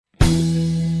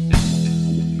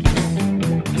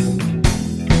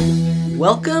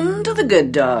Welcome to the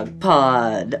Good Dog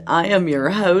Pod. I am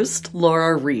your host,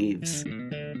 Laura Reeves.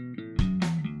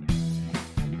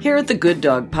 Here at the Good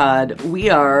Dog Pod,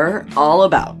 we are all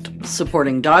about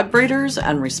supporting dog breeders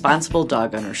and responsible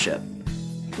dog ownership.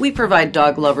 We provide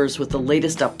dog lovers with the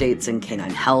latest updates in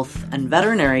canine health and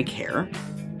veterinary care,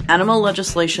 animal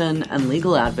legislation and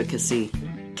legal advocacy,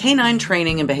 canine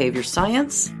training and behavior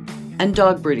science, and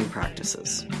dog breeding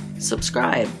practices.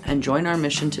 Subscribe and join our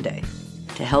mission today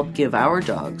to help give our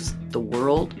dogs the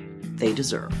world they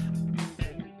deserve.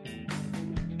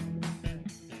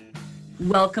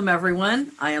 Welcome,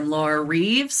 everyone. I am Laura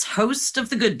Reeves, host of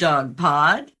the Good Dog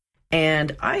Pod,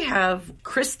 and I have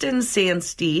Kristen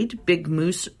Sandsteed, Big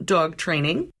Moose Dog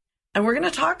Training, and we're going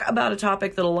to talk about a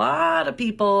topic that a lot of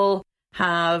people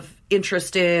have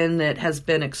interest in, that has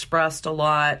been expressed a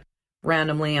lot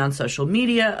randomly on social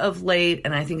media of late,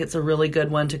 and I think it's a really good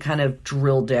one to kind of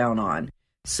drill down on.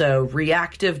 So,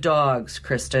 reactive dogs,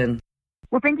 Kristen.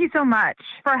 Well, thank you so much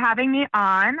for having me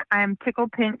on. I'm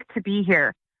tickled pink to be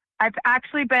here. I've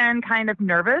actually been kind of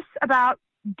nervous about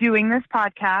doing this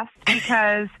podcast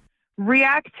because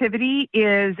reactivity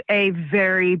is a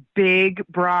very big,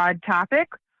 broad topic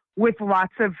with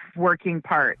lots of working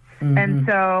parts. Mm-hmm. And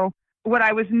so what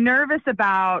I was nervous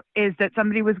about is that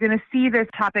somebody was going to see this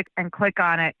topic and click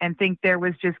on it and think there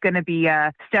was just going to be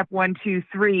a step 1, 2,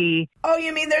 3. Oh,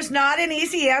 you mean there's not an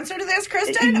easy answer to this,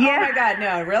 Kristen? Yeah. Oh my God,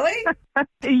 no, really?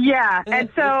 Yeah. And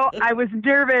so I was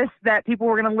nervous that people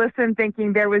were going to listen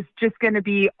thinking there was just going to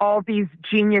be all these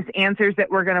genius answers that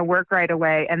were going to work right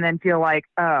away and then feel like,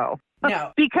 oh.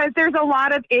 No. Because there's a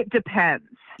lot of it depends.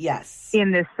 Yes.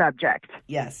 In this subject.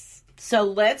 Yes. So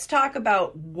let's talk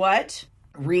about what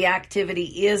reactivity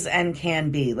is and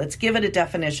can be. Let's give it a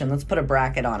definition. Let's put a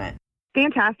bracket on it.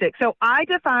 Fantastic. So I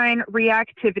define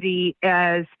reactivity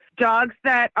as dogs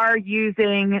that are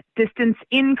using distance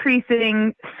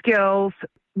increasing skills,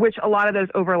 which a lot of those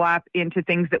overlap into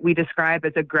things that we describe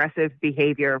as aggressive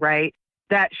behavior, right?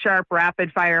 That sharp,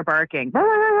 rapid fire barking,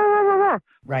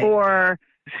 right, or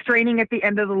straining at the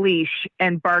end of the leash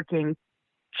and barking,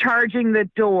 charging the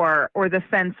door or the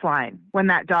fence line when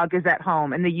that dog is at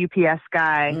home and the UPS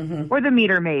guy or the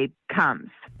meter maid comes.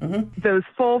 Those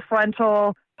full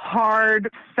frontal, hard,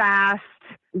 fast,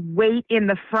 weight in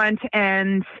the front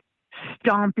end,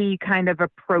 stompy kind of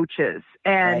approaches.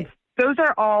 And those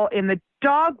are all in the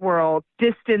dog world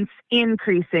distance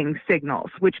increasing signals,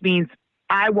 which means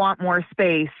I want more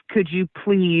space. Could you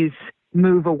please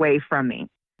move away from me?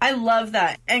 I love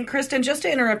that. And Kristen, just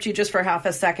to interrupt you just for half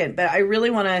a second, but I really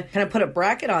want to kind of put a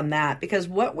bracket on that, because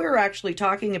what we're actually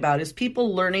talking about is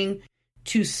people learning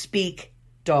to speak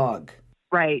dog.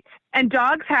 Right. And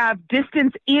dogs have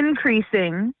distance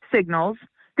increasing signals,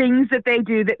 things that they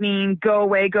do that mean go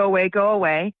away, go away, go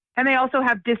away. And they also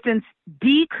have distance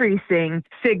decreasing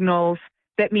signals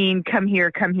that mean come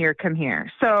here, come here, come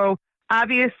here. So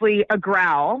obviously a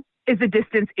growl is a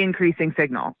distance increasing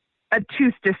signal, a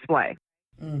tooth display.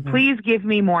 Please give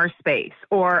me more space.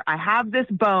 Or I have this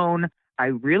bone I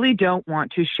really don't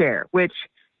want to share, which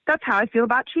that's how I feel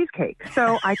about cheesecake.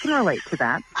 So I can relate to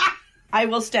that. I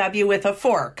will stab you with a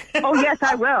fork. Oh, yes,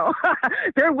 I will.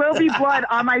 There will be blood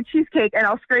on my cheesecake and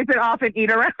I'll scrape it off and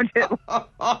eat around it.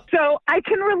 So I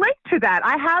can relate to that.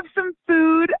 I have some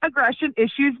food aggression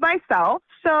issues myself,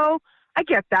 so I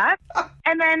get that.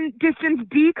 And then distance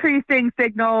decreasing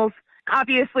signals.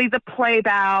 Obviously, the play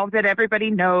bow that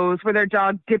everybody knows, where their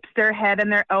dog dips their head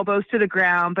and their elbows to the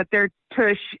ground, but their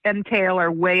tush and tail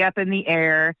are way up in the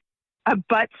air. A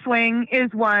butt swing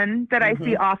is one that I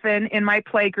see often in my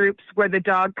play groups, where the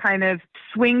dog kind of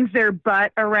swings their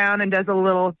butt around and does a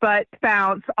little butt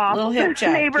bounce off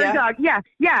the neighbor dog. Yeah.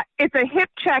 It's a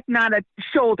hip check, not a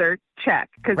shoulder check,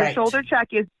 because a shoulder check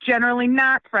is generally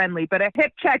not friendly, but a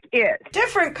hip check is.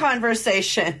 Different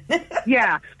conversation.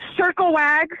 Yeah. Circle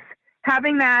wags.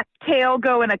 Having that tail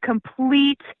go in a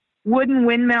complete wooden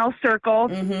windmill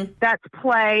circle, that's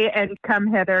play and come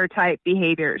hither type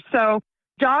behaviors. So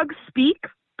dogs speak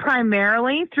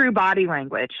primarily through body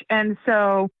language. And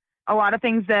so a lot of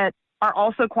things that are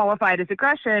also qualified as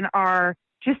aggression are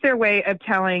just their way of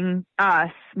telling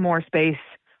us more space,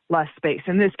 less space.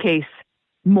 In this case,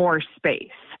 more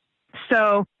space.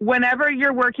 So whenever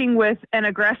you're working with an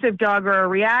aggressive dog or a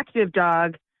reactive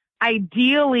dog,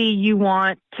 ideally, you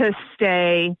want to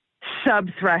stay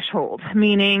sub-threshold,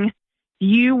 meaning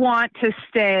you want to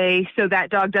stay so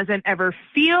that dog doesn't ever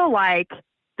feel like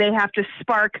they have to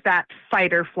spark that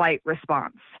fight or flight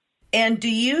response. And do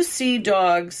you see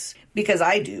dogs, because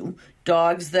I do,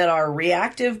 dogs that are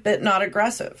reactive but not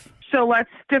aggressive? So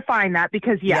let's define that,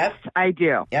 because yes, I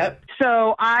do. Yep.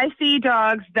 So I see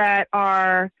dogs that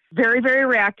are very, very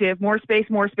reactive, more space,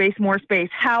 more space, more space.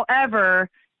 However,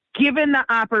 given the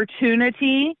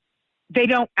opportunity, they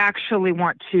don't actually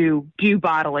want to do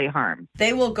bodily harm.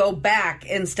 They will go back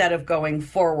instead of going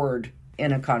forward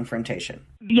in a confrontation.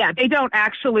 Yeah, they don't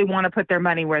actually want to put their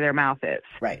money where their mouth is.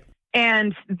 Right.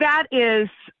 And that is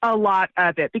a lot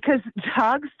of it, because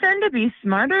dogs tend to be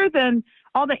smarter than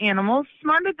all the animals,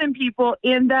 smarter than people,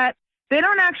 in that they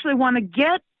don't actually want to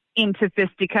get into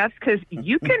fisticuffs, because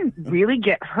you can really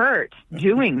get hurt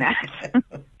doing that.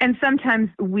 And sometimes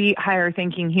we higher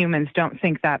thinking humans don't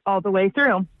think that all the way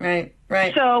through. Right.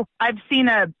 So I've seen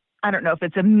I don't know if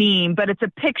it's a meme, but it's a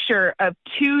picture of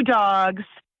two dogs.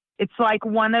 It's like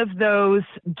one of those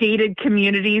gated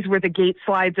communities where the gate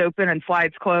slides open and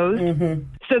slides closed. Mm-hmm.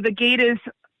 So the gate is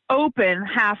open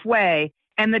halfway,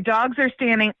 and the dogs are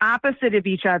standing opposite of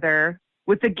each other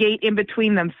with the gate in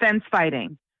between them, fence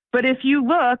fighting. But if you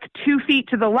look 2 feet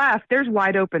to the left, there's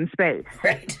wide open space.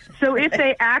 Right. So if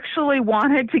they actually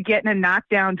wanted to get in a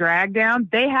knockdown, drag down,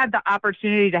 they had the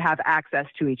opportunity to have access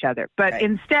to each other. But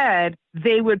instead,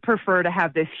 they would prefer to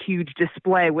have this huge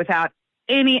display without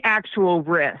any actual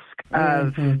risk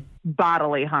of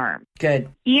bodily harm. Good.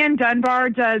 Ian Dunbar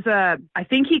does I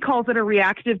think he calls it a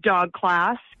reactive dog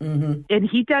class. Mm-hmm. And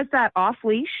he does that off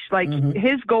leash. Like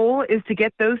his goal is to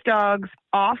get those dogs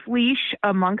off leash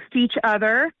amongst each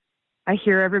other. I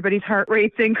hear everybody's heart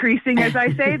rates increasing as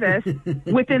I say this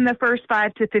within the first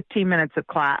 5 to 15 minutes of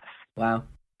class. Wow.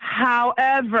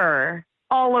 However,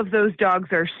 all of those dogs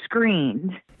are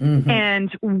screened. Mm-hmm.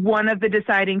 And one of the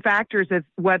deciding factors of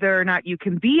whether or not you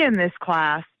can be in this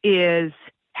class is,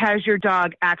 has your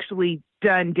dog actually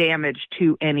done damage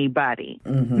to anybody?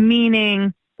 Mm-hmm.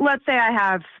 Meaning, let's say I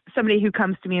have somebody who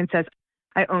comes to me and says,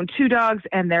 I own 2 dogs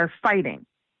and they're fighting.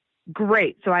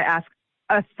 Great. So I ask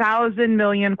 1,000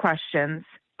 million questions.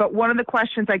 But one of the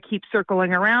questions I keep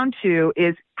circling around to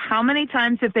is, how many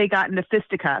times have they gotten to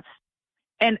fisticuffs?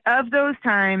 And of those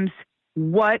times,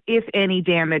 what, if any,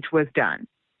 damage was done?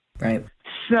 Right.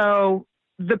 So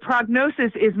the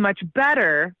prognosis is much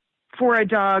better for a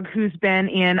dog who's been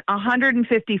in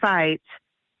 150 fights,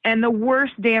 and the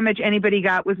worst damage anybody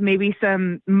got was maybe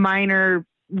some minor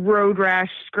road rash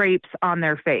scrapes on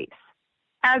their face,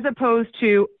 as opposed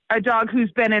to a dog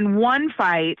who's been in one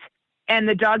fight and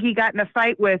the dog he got in a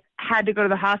fight with had to go to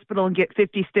the hospital and get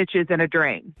 50 stitches and a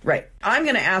drain. Right. I'm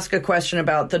going to ask a question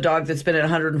about the dog that's been in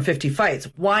 150 fights.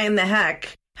 Why in the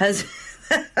heck has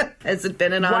it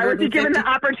been in 150? Why was he given the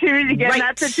opportunity to get in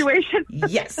that situation?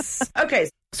 Yes. Okay.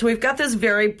 So we've got this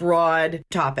very broad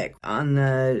topic on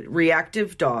the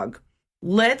reactive dog.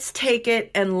 Let's take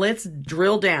it and let's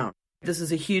drill down. This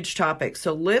is a huge topic.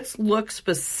 So let's look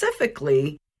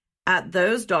specifically at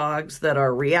those dogs that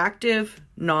are reactive,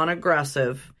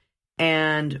 non-aggressive,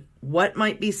 and what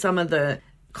might be some of the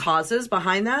causes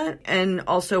behind that, and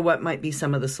also what might be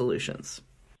some of the solutions.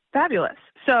 Fabulous.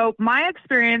 So my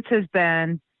experience has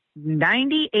been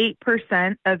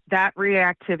 98% of that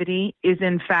reactivity is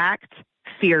in fact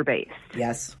fear-based.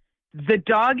 Yes. The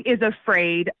dog is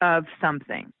afraid of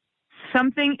something.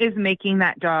 Something is making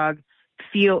that dog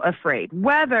feel afraid,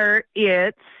 whether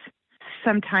it's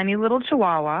some tiny little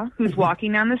chihuahua who's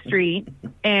walking down the street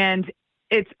and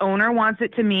its owner wants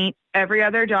it to meet every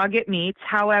other dog it meets.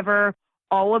 However,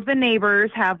 all of the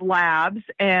neighbors have labs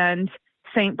and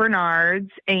St. Bernards,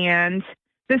 and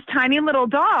this tiny little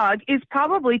dog is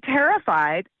probably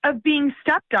terrified of being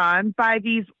stepped on by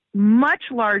these much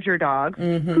larger dogs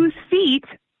whose feet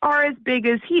are as big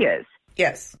as he is.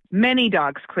 Yes. Many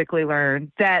dogs quickly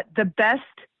learn that the best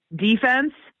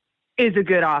defense is a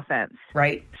good offense.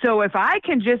 Right. So if I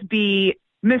can just be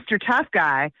Mr. Tough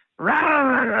Guy, rah,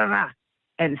 rah, rah, rah,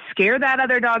 and scare that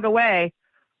other dog away,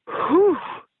 whew,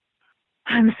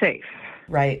 I'm safe.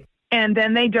 Right. And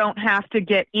then they don't have to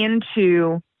get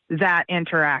into that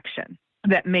interaction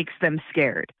that makes them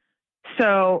scared.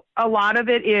 So a lot of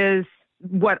it is,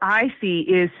 what I see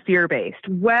is fear-based,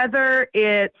 whether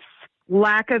it's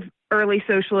lack of early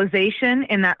socialization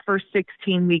in that first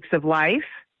 16 weeks of life,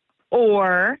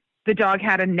 or the dog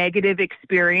had a negative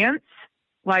experience.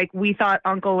 Like, we thought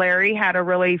Uncle Larry had a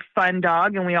really fun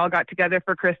dog and we all got together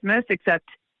for Christmas, except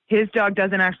his dog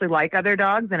doesn't actually like other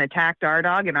dogs and attacked our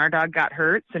dog, and our dog got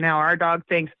hurt. So now our dog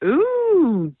thinks,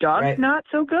 ooh, dog's not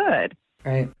so good.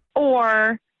 Right.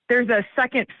 Or there's a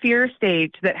second fear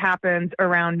stage that happens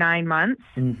around 9 months.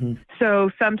 Mm-hmm.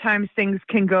 So sometimes things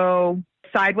can go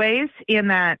sideways in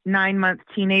that 9-month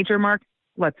teenager mark.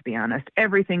 Let's be honest,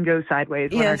 everything goes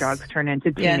sideways when our dogs turn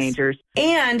into teenagers.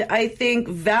 Yes. And I think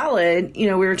valid, we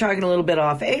were talking a little bit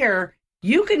off air,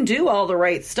 you can do all the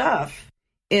right stuff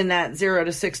in that 0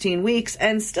 to 16 weeks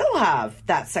and still have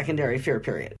that secondary fear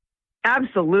period.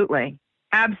 Absolutely.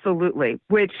 Absolutely.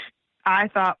 Which I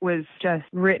thought was just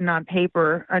written on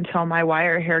paper until my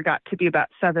wire hair got to be about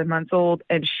 7 months old,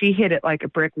 and she hit it like a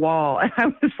brick wall. And I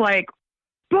was like,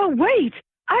 but wait,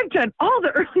 I've done all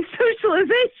the early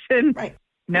socialization. Right.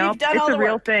 No, it's a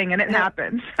real thing, and it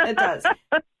happens. It does.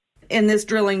 In this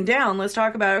drilling down, let's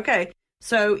talk about, okay,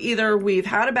 so either we've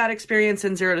had a bad experience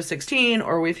in 0 to 16,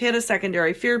 or we've hit a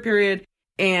secondary fear period,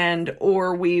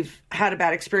 or we've had a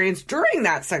bad experience during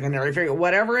that secondary fear,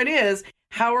 whatever it is.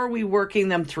 How are we working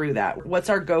them through that? What's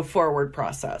our go forward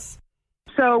process?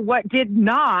 So what did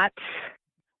not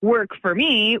work for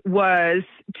me was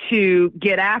to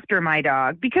get after my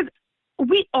dog, because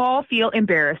we all feel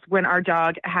embarrassed when our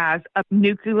dog has a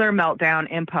nuclear meltdown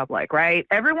in public, right?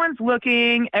 Everyone's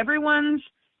looking, everyone's,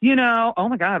 oh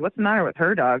my God, what's the matter with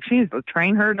her dog? She needs to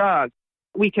train her dog.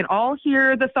 We can all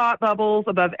hear the thought bubbles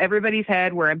above everybody's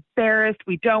head. We're embarrassed.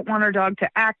 We don't want our dog to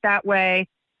act that way.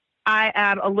 I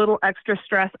add a little extra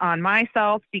stress on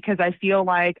myself because I feel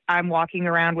like I'm walking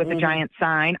around with a giant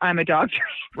sign. I'm a dog trainer.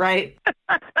 Right.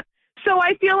 So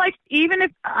I feel like even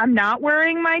if I'm not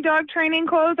wearing my dog training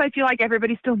clothes, I feel like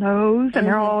everybody still knows and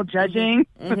they're all judging.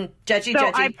 Judgy.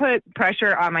 I put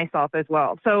pressure on myself as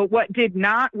well. So what did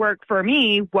not work for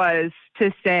me was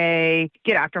to say,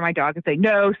 get after my dog and say,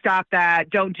 no, stop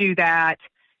that. Don't do that.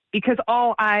 Because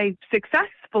all I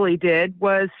successfully did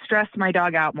was stress my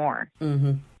dog out more.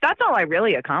 That's all I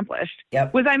really accomplished.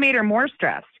 Was I made her more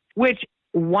stressed, which,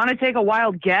 want to take a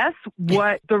wild guess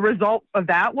what the result of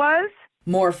that was?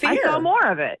 More fear. I saw more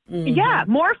of it. Yeah,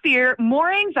 more fear,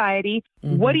 more anxiety.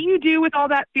 What do you do with all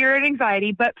that fear and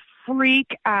anxiety but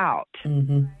freak out?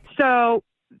 So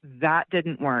that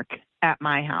didn't work at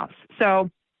my house. So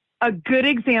a good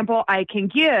example I can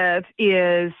give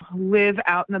is live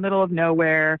out in the middle of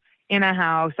nowhere in a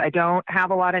house. I don't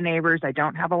have a lot of neighbors. I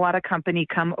don't have a lot of company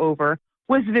come over.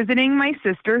 Was visiting my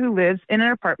sister who lives in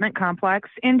an apartment complex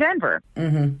in Denver.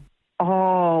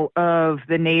 All of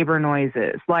the neighbor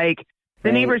noises, like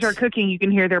the neighbors are cooking, you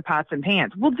can hear their pots and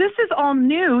pans. Well, this is all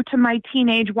new to my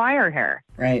teenage wire hair.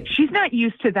 Right. She's not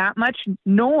used to that much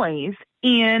noise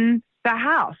in the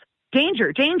house.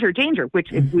 Danger, danger, danger,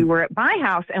 which if we were at my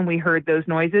house and we heard those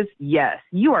noises, yes,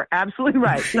 you are absolutely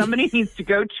right. Somebody needs to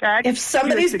go check. If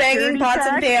somebody's banging pots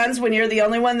and pans when you're the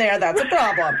only one there, that's a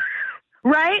problem.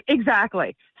 Right?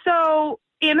 Exactly. So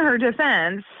in her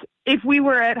defense, if we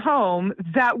were at home,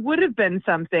 that would have been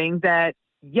something that,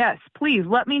 yes, please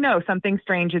let me know something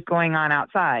strange is going on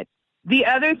outside. The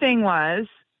other thing was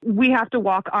we have to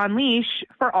walk on leash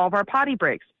for all of our potty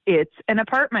breaks. It's an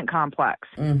apartment complex.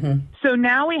 So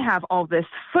now we have all this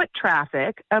foot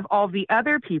traffic of all the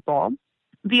other people.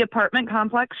 The apartment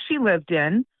complex she lived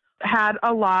in had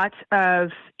a lot of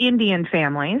Indian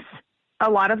families. A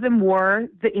lot of them wore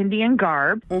the Indian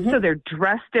garb, so they're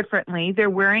dressed differently. They're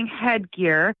wearing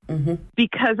headgear.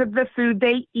 Because of the food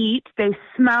they eat, they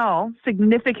smell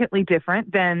significantly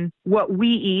different than what we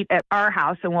eat at our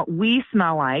house and what we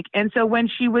smell like. And so when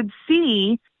she would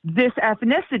see this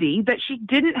ethnicity that she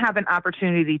didn't have an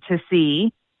opportunity to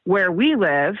see where we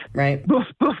live, right? Boof,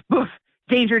 boof, boof,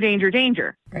 danger, danger,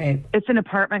 danger. Right. It's an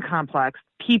apartment complex.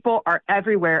 People are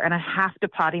everywhere, and I have to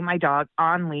potty my dog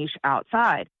on leash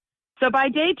outside. So by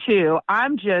day 2,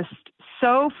 I'm just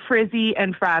so frizzy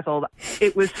and frazzled.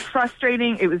 It was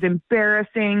frustrating. It was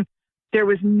embarrassing. There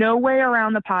was no way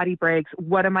around the potty breaks.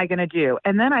 What am I going to do?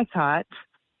 And then I thought,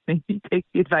 maybe take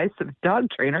the advice of a dog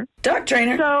trainer. Dog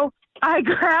trainer. So I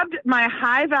grabbed my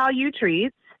high-value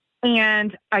treats,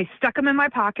 and I stuck them in my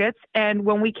pockets. And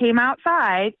when we came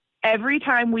outside, every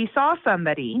time we saw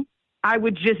somebody, I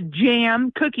would just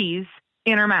jam cookies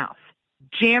in her mouth.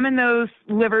 Jamming those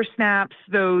liver snaps,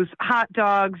 those hot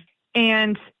dogs.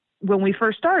 And when we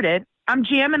first started, I'm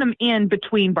jamming them in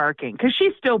between barking because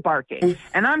she's still barking.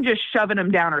 And I'm just shoving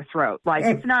them down her throat. Like,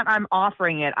 it's not I'm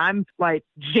offering it. I'm like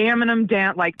jamming them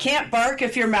down. Like, can't bark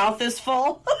if your mouth is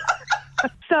full.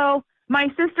 So my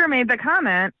sister made the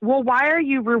comment, well, why are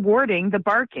you rewarding the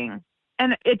barking?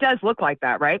 And it does look like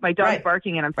that, right? My dog's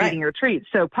barking and I'm feeding her treats.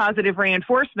 So positive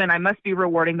reinforcement, I must be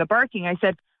rewarding the barking. I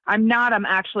said, I'm not, I'm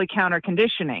actually counter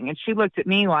conditioning. And she looked at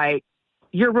me like,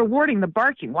 you're rewarding the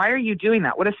barking. Why are you doing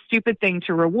that? What a stupid thing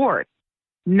to reward.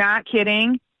 Not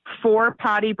kidding. 4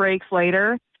 potty breaks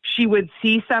later, she would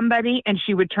see somebody and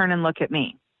she would turn and look at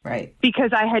me. Right.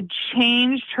 Because I had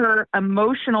changed her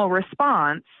emotional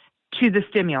response to the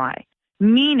stimuli.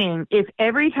 Meaning, if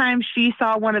every time she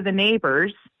saw one of the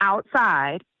neighbors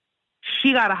outside,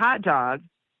 she got a hot dog,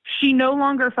 she no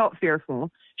longer felt fearful.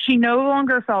 She no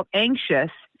longer felt anxious.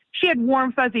 she had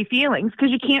warm, fuzzy feelings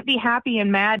because you can't be happy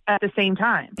and mad at the same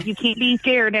time. You can't be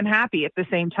scared and happy at the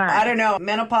same time. I don't know.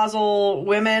 Menopausal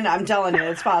women, I'm telling you,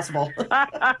 it's possible.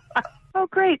 Oh,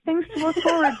 great. Things to look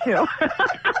forward to.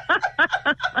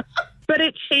 But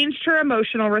it changed her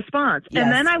emotional response. Yes.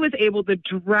 And then I was able to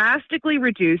drastically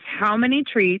reduce how many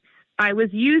treats I was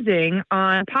using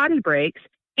on potty breaks.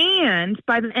 And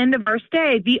by the end of our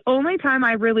stay, the only time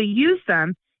I really used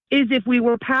them is if we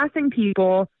were passing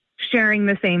people sharing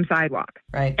the same sidewalk.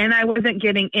 Right. And I wasn't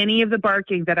getting any of the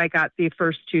barking that I got the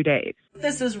first 2 days.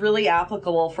 This is really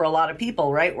applicable for a lot of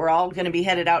people, right? We're all going to be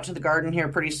headed out to the garden here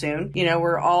pretty soon. You know,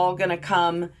 we're all going to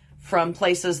come from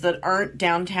places that aren't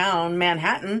downtown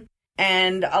Manhattan.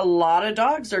 And a lot of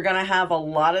dogs are going to have a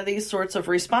lot of these sorts of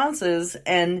responses.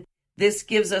 And this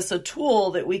gives us a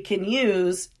tool that we can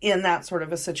use in that sort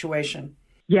of a situation.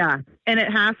 Yeah. And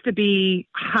it has to be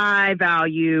high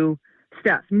value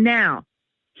stuff. Now,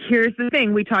 here's the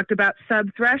thing. We talked about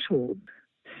sub-threshold.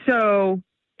 So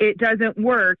it doesn't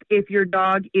work if your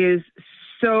dog is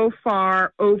so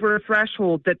far over a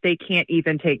threshold that they can't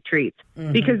even take treats.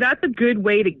 Mm-hmm. Because that's a good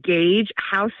way to gauge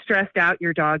how stressed out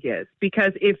your dog is.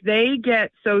 Because if they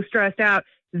get so stressed out,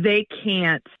 they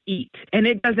can't eat. And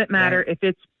it doesn't matter if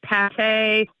it's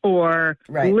pate or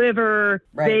liver.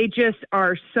 Right. They just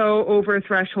are so over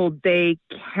threshold, they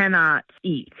cannot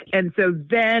eat. And so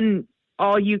then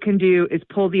all you can do is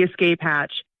pull the escape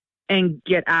hatch and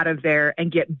get out of there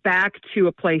and get back to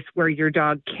a place where your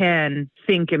dog can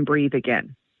think and breathe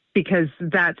again, because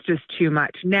that's just too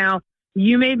much. Now,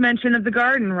 you made mention of the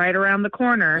garden right around the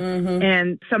corner,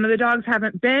 and some of the dogs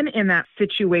haven't been in that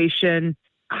situation.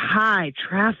 High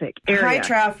traffic area. High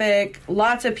traffic,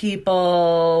 lots of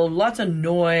people, lots of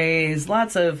noise,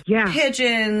 lots of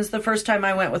pigeons. The first time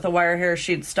I went with a wire hair,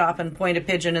 she'd stop and point a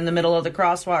pigeon in the middle of the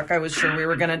crosswalk. I was sure we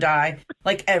were going to die,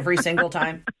 like every single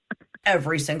time.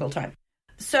 Every single time.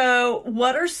 So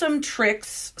what are some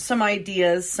tricks, some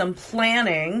ideas, some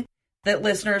planning that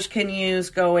listeners can use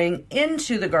going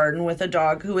into the garden with a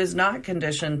dog who is not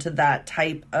conditioned to that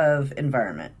type of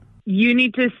environment? You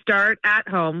need to start at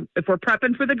home. If we're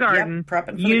prepping for the garden,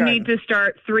 you need to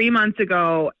start 3 months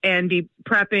ago and be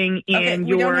prepping in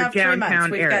your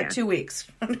downtown area. We've got 2 weeks.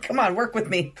 Come on, work with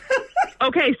me.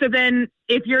 Okay, so then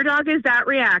if your dog is that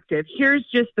reactive, here's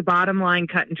just the bottom line,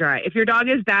 cut and dry. If your dog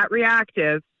is that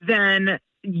reactive, then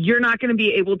you're not going to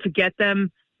be able to get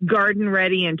them garden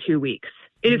ready in 2 weeks.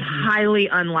 It is highly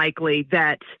unlikely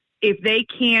that if they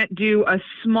can't do a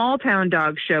small town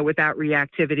dog show without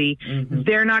reactivity,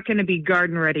 they're not going to be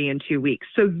garden ready in 2 weeks.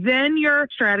 So then your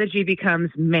strategy becomes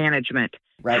management.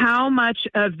 Right. How much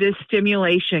of this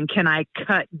stimulation can I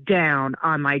cut down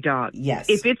on my dog? Yes.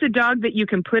 If it's a dog that you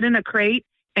can put in a crate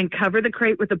and cover the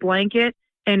crate with a blanket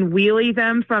and wheelie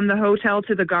them from the hotel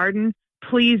to the garden,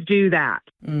 please do that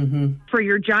for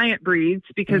your giant breeds,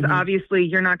 because obviously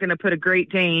you're not going to put a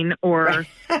Great Dane or,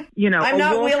 I'm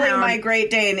not wheeling my Great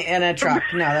Dane in a truck.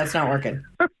 No, that's not working.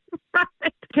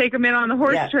 Take them in on the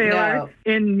horse trailer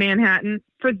in Manhattan.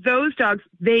 For those dogs,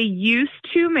 they used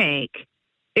to make,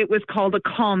 it was called a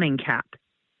calming cap.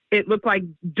 It looked like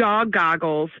dog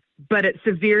goggles, but it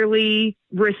severely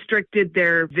restricted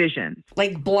their vision.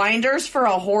 Like blinders for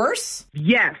a horse?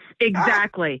 Yes,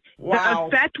 exactly. Wow.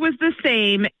 The effect was the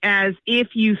same as if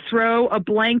you throw a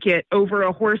blanket over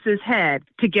a horse's head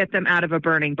to get them out of a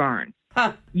burning barn.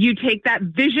 You take that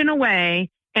vision away,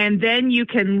 and then you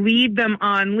can lead them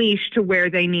on leash to where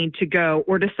they need to go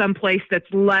or to some place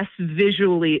that's less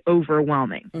visually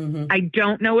overwhelming. I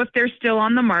don't know if they're still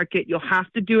on the market. You'll have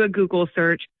to do a Google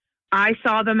search. I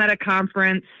saw them at a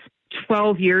conference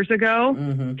 12 years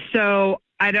ago. So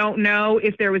I don't know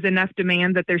if there was enough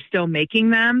demand that they're still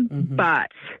making them,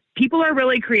 but people are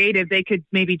really creative. They could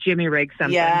maybe jimmy rig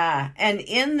something. Yeah. And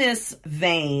in this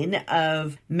vein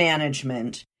of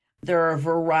management, there are a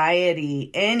variety,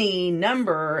 any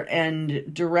number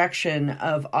and direction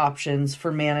of options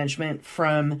for management,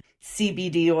 from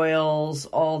CBD oils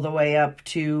all the way up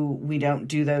to, we don't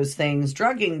do those things,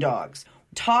 drugging dogs.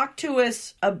 Talk to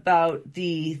us about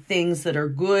the things that are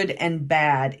good and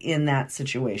bad in that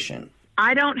situation.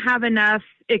 I don't have enough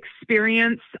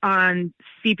experience on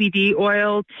CBD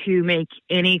oil to make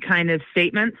any kind of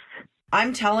statements.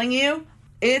 I'm telling you,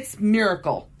 it's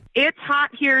miracle. It's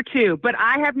hot here too, but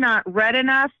I have not read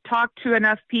enough, talked to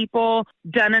enough people,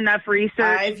 done enough research.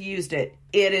 I've used it.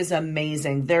 It is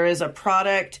amazing. There is a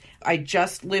product, I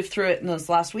just lived through it in this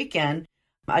last weekend.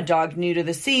 A dog new to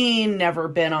the scene, never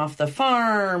been off the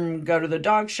farm, go to the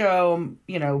dog show,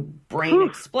 brain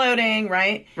exploding,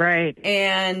 right? Right.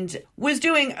 And was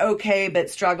doing okay, but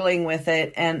struggling with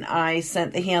it. And I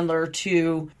sent the handler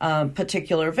to a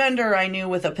particular vendor I knew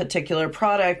with a particular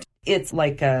product. It's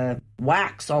like a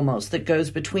wax almost that goes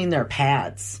between their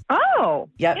pads. Oh,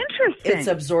 yep. Interesting. It's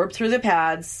absorbed through the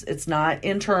pads. It's not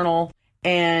internal.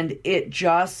 And it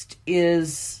just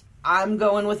is, I'm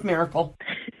going with miracle.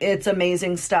 It's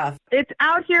amazing stuff. It's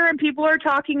out here and people are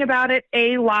talking about it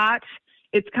a lot.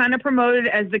 It's kind of promoted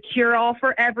as the cure-all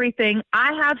for everything.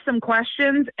 I have some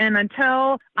questions, and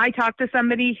until I talk to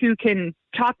somebody who can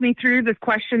talk me through the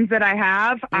questions that I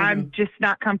have, I'm just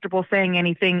not comfortable saying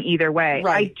anything either way.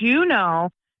 Right. I do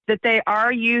know that they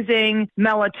are using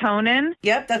melatonin.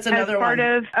 Yep, that's another as part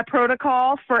of a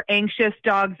protocol for anxious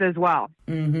dogs as well.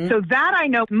 So that I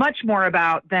know much more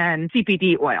about than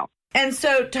CBD oil. And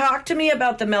so talk to me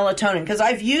about the melatonin, because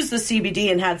I've used the CBD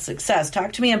and had success.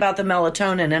 Talk to me about the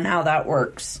melatonin and how that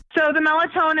works. So the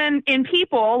melatonin in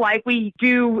people, like we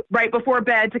do right before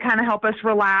bed to kind of help us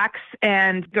relax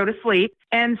and go to sleep.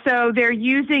 And so they're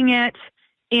using it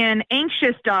in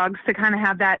anxious dogs to kind of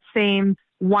have that same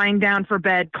wind down for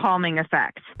bed calming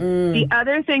effect. The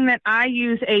other thing that I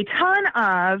use a ton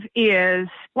of is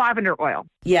lavender oil.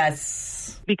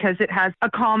 Yes. Because it has a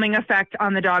calming effect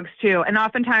on the dogs too. And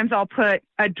oftentimes I'll put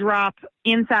a drop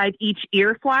inside each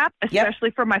ear flap, especially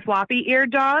for my floppy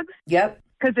eared dogs. Yep.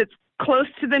 Because it's close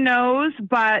to the nose,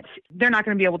 but they're not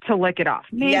going to be able to lick it off.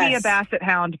 Maybe a basset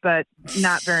hound, but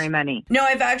not very many. No,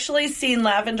 I've actually seen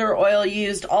lavender oil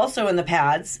used also in the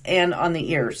pads and on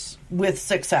the ears with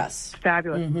success.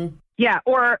 Fabulous. Yeah,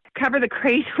 or cover the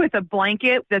crate with a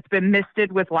blanket that's been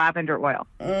misted with lavender oil.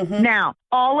 Now,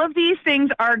 all of these things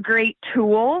are great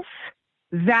tools.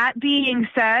 That being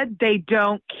said, they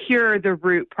don't cure the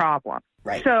root problem.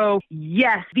 Right. So,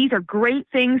 yes, these are great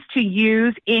things to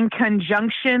use in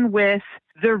conjunction with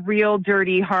the real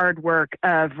dirty hard work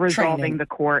of resolving the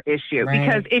core issue. Right.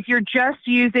 Because if you're just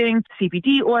using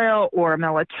CBD oil or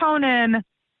melatonin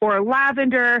or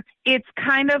lavender, it's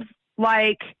kind of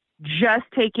like just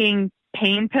taking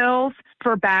pain pills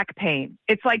for back pain.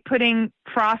 It's like putting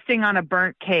frosting on a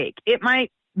burnt cake. It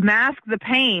might mask the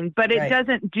pain, but it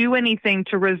doesn't do anything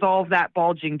to resolve that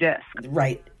bulging disc.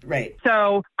 Right, right.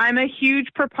 So I'm a huge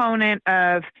proponent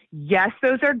of, yes,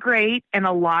 those are great. And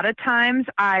a lot of times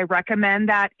I recommend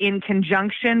that in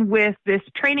conjunction with this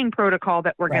training protocol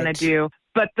that we're going to do.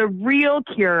 But the real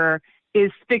cure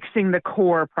is fixing the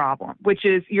core problem, which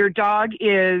is your dog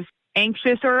is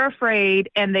anxious or afraid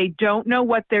and they don't know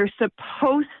what they're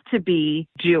supposed to be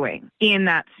doing in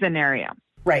that scenario.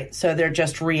 Right. So they're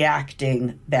just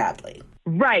reacting badly.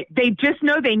 Right. They just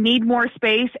know they need more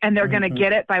space and they're going to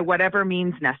get it by whatever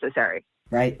means necessary.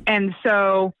 Right. And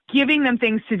so giving them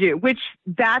things to do, which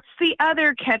that's the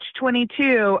other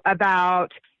catch-22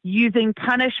 about using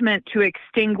punishment to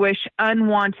extinguish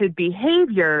unwanted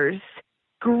behaviors.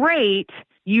 Great.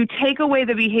 You take away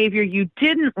the behavior you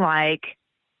didn't like,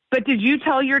 but did you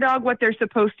tell your dog what they're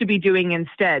supposed to be doing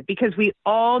instead? Because we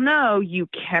all know you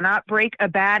cannot break a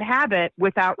bad habit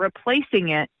without replacing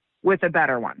it with a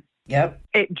better one. Yep.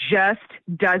 It just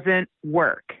doesn't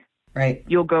work. Right.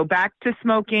 You'll go back to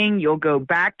smoking. You'll go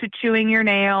back to chewing your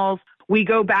nails. We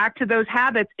go back to those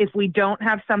habits if we don't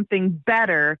have something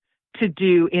better to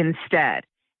do instead.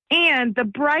 And the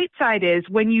bright side is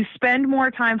when you spend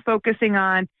more time focusing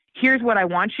on, here's what I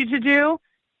want you to do,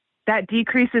 that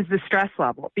decreases the stress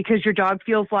level because your dog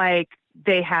feels like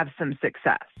they have some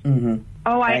success.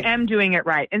 I am doing it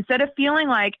right. Instead of feeling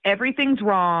like everything's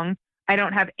wrong, I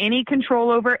don't have any control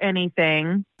over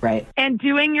anything. Right. And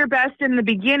doing your best in the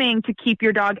beginning to keep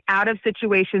your dog out of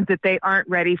situations that they aren't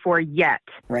ready for yet.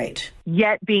 Right.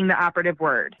 Yet being the operative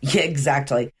word. Yeah,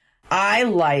 exactly. I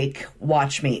like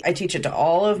Watch Me. I teach it to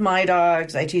all of my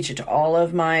dogs. I teach it to all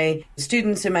of my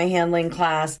students in my handling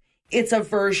class. It's a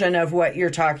version of what you're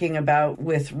talking about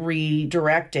with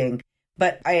redirecting,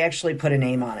 but I actually put a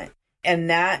name on it. And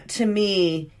that, to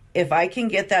me, if I can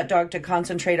get that dog to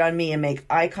concentrate on me and make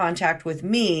eye contact with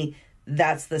me,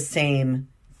 that's the same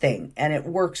thing. And it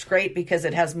works great because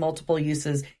it has multiple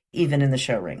uses, even in the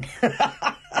show ring.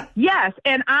 Yes,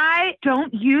 and I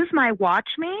don't use my Watch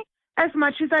Me as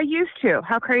much as I used to.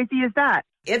 How crazy is that?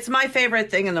 It's my favorite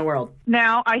thing in the world.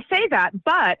 Now, I say that,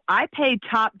 but I paid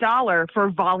top dollar for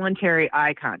voluntary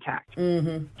eye contact.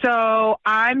 So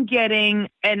I'm getting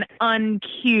an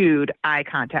uncued eye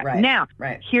contact. Right. Now,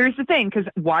 here's the thing, because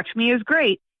Watch Me is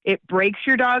great. It breaks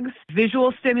your dog's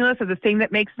visual stimulus of the thing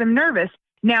that makes them nervous.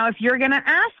 Now, if you're going to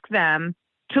ask them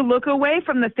to look away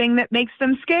from the thing that makes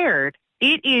them scared,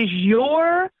 it is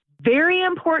your very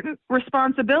important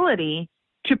responsibility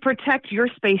to protect your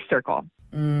space circle.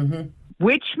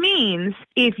 Which means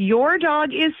if your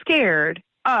dog is scared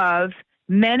of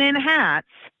men in hats,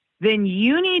 then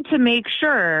you need to make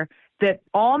sure that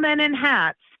all men in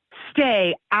hats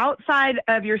stay outside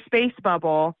of your space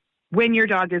bubble when your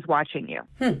dog is watching you,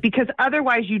 because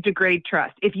otherwise you degrade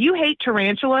trust. If you hate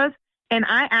tarantulas and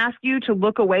I ask you to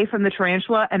look away from the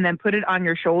tarantula and then put it on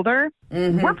your shoulder,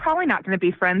 we're probably not going to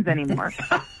be friends anymore.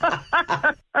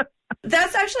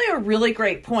 That's actually a really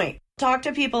great point. Talk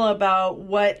to people about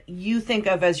what you think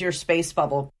of as your space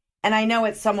bubble. And I know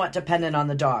it's somewhat dependent on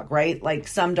the dog, right? Like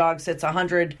some dogs it's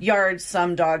 100 yards,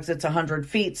 some dogs it's 100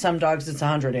 feet, some dogs it's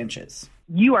 100 inches.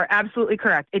 You are absolutely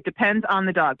correct. It depends on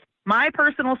the dog. My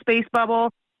personal space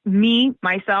bubble,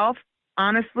 myself,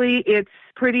 honestly, it's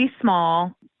pretty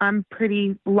small. I'm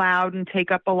pretty loud and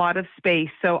take up a lot of space,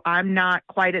 so I'm not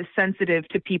quite as sensitive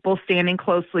to people standing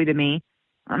closely to me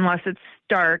unless it's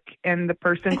dark and the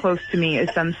person close to me is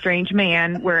some strange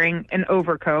man wearing an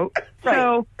overcoat.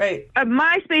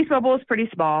 My space bubble is pretty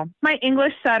small. My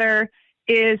English setter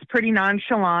is pretty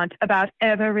nonchalant about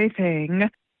everything.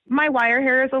 My wire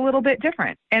hair is a little bit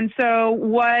different. And so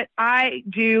what I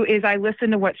do is I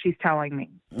listen to what she's telling me.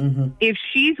 If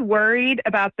she's worried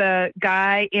about the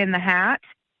guy in the hat,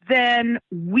 then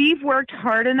we've worked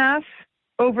hard enough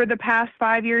over the past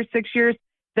 5 years, 6 years,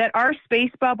 that our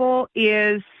space bubble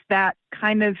is that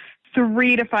kind of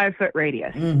 3 to 5 foot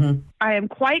radius. I am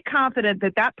quite confident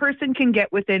that that person can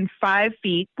get within 5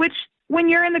 feet, which when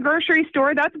you're in the grocery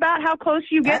store, that's about how close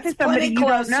you get to somebody you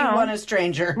don't know. You want a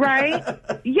stranger. Right?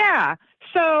 Yeah.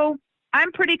 So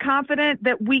I'm pretty confident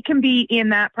that we can be in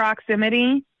that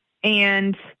proximity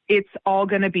and it's all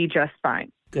going to be just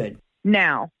fine. Good.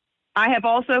 Now, I have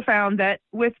also found that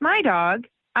with my dog,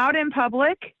 out in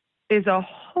public is a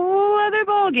whole other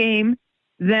ballgame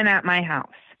than at my house,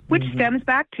 which stems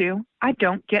back to I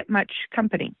don't get much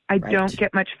company. I don't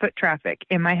get much foot traffic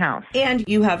in my house. And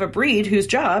you have a breed whose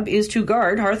job is to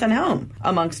guard hearth and home,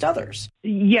 amongst others.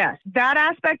 Yes, that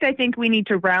aspect I think we need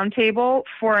to roundtable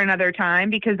for another time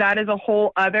because that is a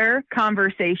whole other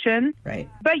conversation. Right.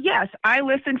 But yes, I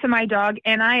listen to my dog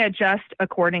and I adjust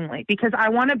accordingly because I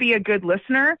want to be a good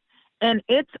listener, and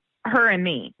it's her and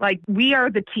me. Like, we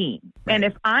are the team. Right. And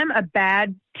if I'm a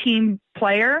bad team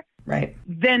player,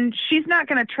 then she's not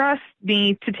going to trust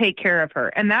me to take care of her.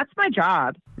 And that's my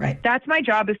job. Right. That's my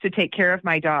job, is to take care of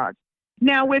my dog.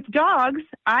 Now, with dogs,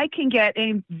 I can get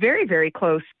in very, very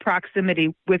close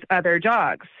proximity with other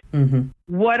dogs.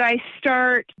 What I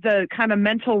start the kind of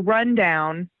mental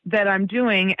rundown that I'm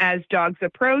doing as dogs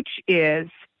approach is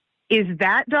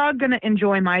that dog going to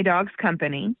enjoy my dog's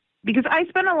company? Because I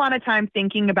spend a lot of time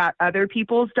thinking about other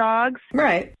people's dogs.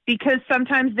 Right. Because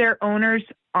sometimes their owners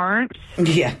aren't.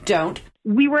 Yeah, don't.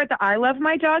 We were at the I Love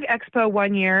My Dog Expo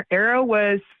one year. Arrow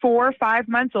was 4 or 5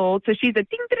 months old. So she's a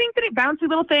ding-ding-ding bouncy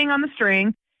little thing on the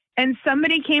string. And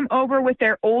somebody came over with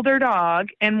their older dog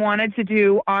and wanted to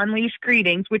do on-leash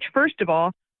greetings, which, first of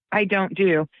all, I don't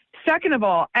do. Second of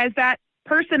all, as that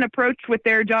person approached with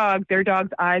their dog's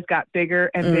eyes got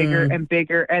bigger and bigger and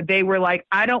bigger. And they were like,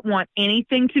 I don't want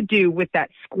anything to do with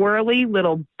that squirrely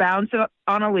little bounce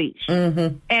on a leash.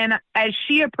 And as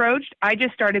she approached, I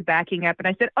just started backing up and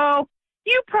I said, oh,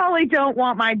 you probably don't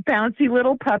want my bouncy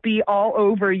little puppy all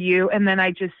over you. And then I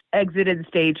just exited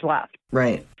stage left.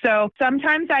 Right. So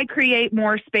sometimes I create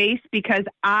more space because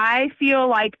I feel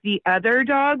like the other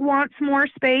dog wants more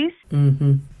space.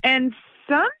 And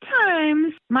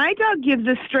sometimes my dog gives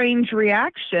a strange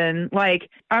reaction. Like,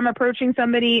 I'm approaching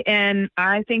somebody and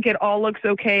I think it all looks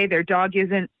okay. Their dog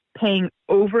isn't paying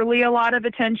overly a lot of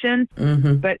attention,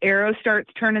 but Arrow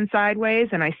starts turning sideways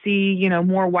and I see,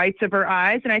 more whites of her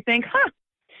eyes. And I think,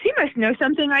 she must know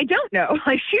something I don't know.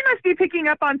 Like, she must be picking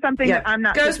up on something that I'm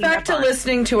not picking up on. Goes back to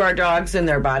listening to our dogs and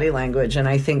their body language. And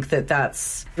I think that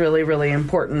that's really, really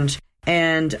important.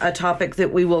 And a topic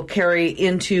that we will carry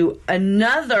into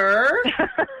another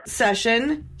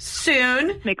session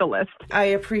soon. Make a list. I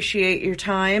appreciate your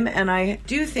time, and I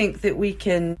do think that we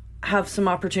can have some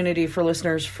opportunity for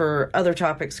listeners for other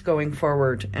topics going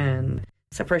forward, and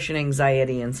separation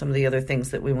anxiety and some of the other things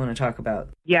that we want to talk about.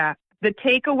 Yeah. The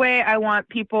takeaway I want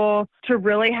people to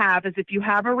really have is if you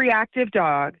have a reactive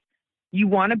dog, you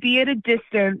want to be at a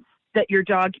distance that your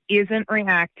dog isn't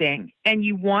reacting, and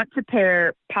you want to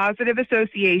pair positive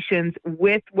associations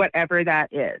with whatever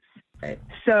that is. Right.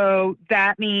 So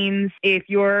that means if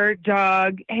your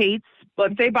dog hates,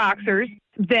 let's say, boxers,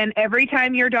 then every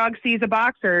time your dog sees a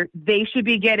boxer, they should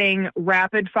be getting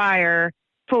rapid fire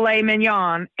filet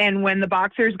mignon. And when the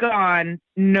boxer's gone,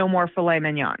 no more filet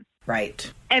mignon.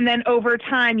 Right. And then over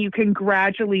time, you can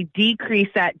gradually decrease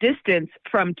that distance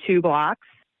from 2 blocks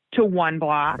to 1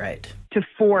 block, right, to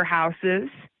 4 houses,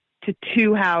 to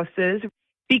 2 houses.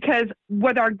 Because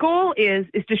what our goal is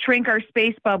to shrink our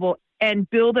space bubble and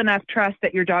build enough trust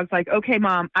that your dog's like, okay,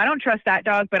 Mom, I don't trust that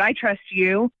dog, but I trust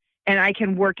you, and I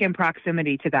can work in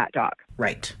proximity to that dog.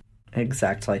 Right.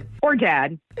 Exactly. Or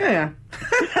dad. Yeah.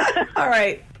 All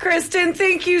right. Kristen,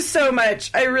 thank you so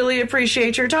much. I really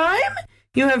appreciate your time.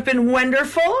 You have been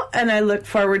wonderful, and I look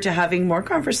forward to having more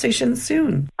conversations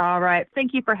soon. All right.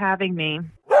 Thank you for having me.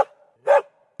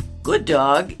 Good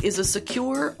Dog is a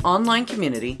secure online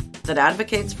community that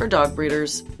advocates for dog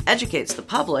breeders, educates the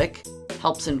public,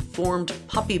 helps informed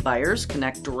puppy buyers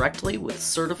connect directly with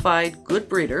certified good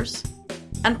breeders,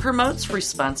 and promotes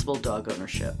responsible dog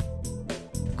ownership.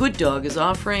 Good Dog is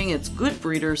offering its good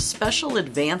breeders special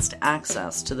advanced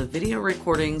access to the video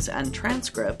recordings and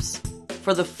transcripts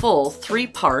for the full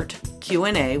 3-part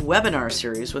Q&A webinar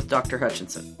series with Dr.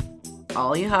 Hutchinson.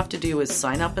 All you have to do is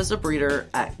sign up as a breeder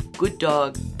at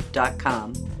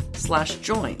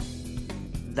gooddog.com/join.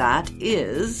 That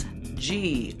is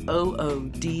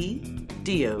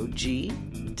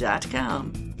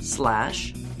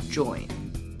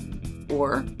GOODDOG.com/join.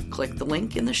 Or click the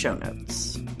link in the show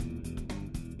notes.